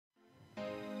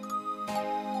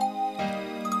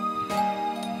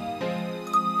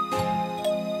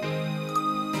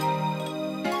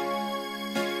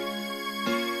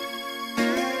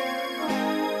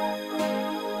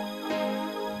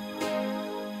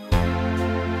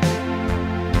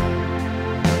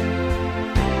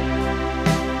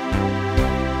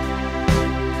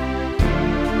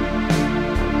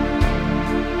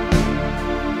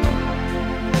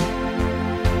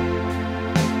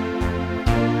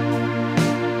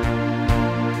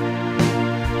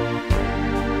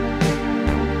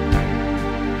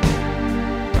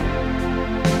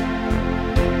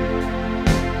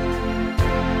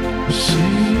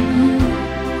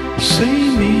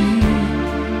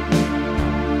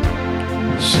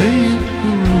say it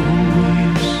for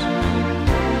always.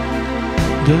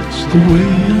 That's the way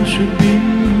I should be.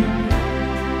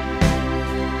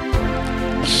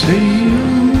 Say you,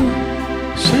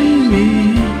 say me.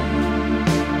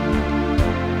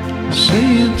 Say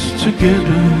it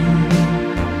together,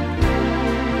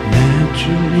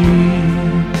 naturally.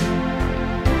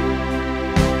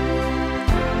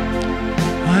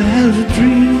 I had a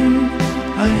dream,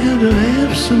 I had to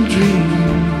have some dream.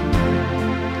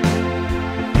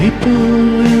 People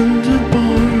in the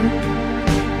park,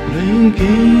 playing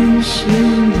games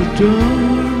in the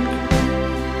dark.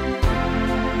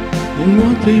 And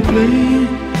what they played,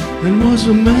 it was a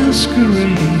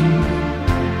masquerade.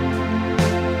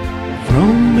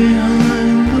 From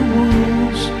behind the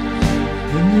walls,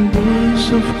 and the voice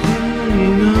of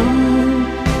crying out.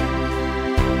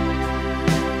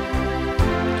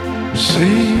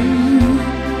 Say you,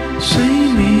 say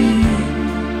me.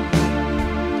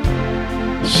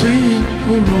 Say it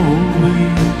for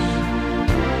always.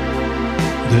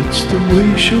 That's the way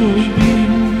it should be.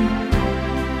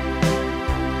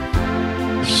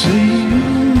 Say you,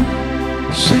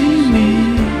 say me.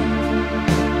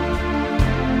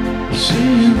 Say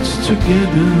it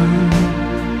together,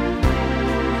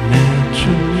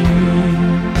 naturally.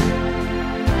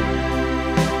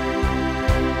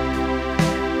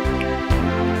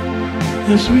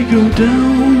 As we go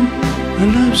down, and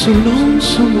life's a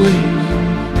lonesome way.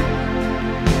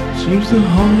 Seems the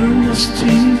hardest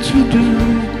thing to do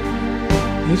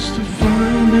is to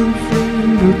find a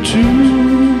friend or two.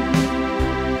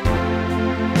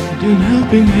 In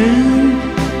helping hand,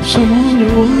 someone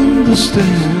who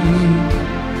understands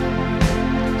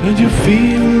that you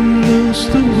feel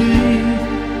lost away.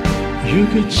 You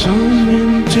get some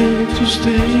intent to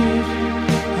stay.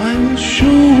 I will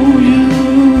show you.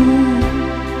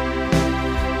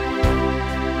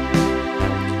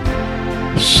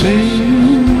 Say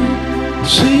you,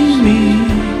 say me.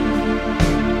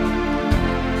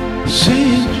 Say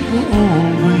it for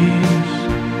always.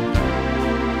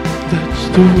 That's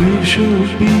the way it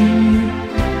should be.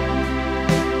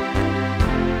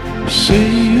 Say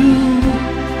you,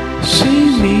 say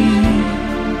me.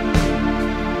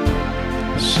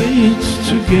 Say it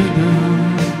together,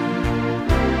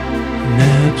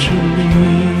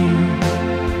 naturally.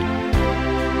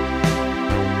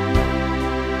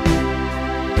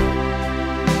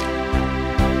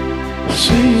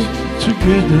 Say it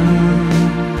together.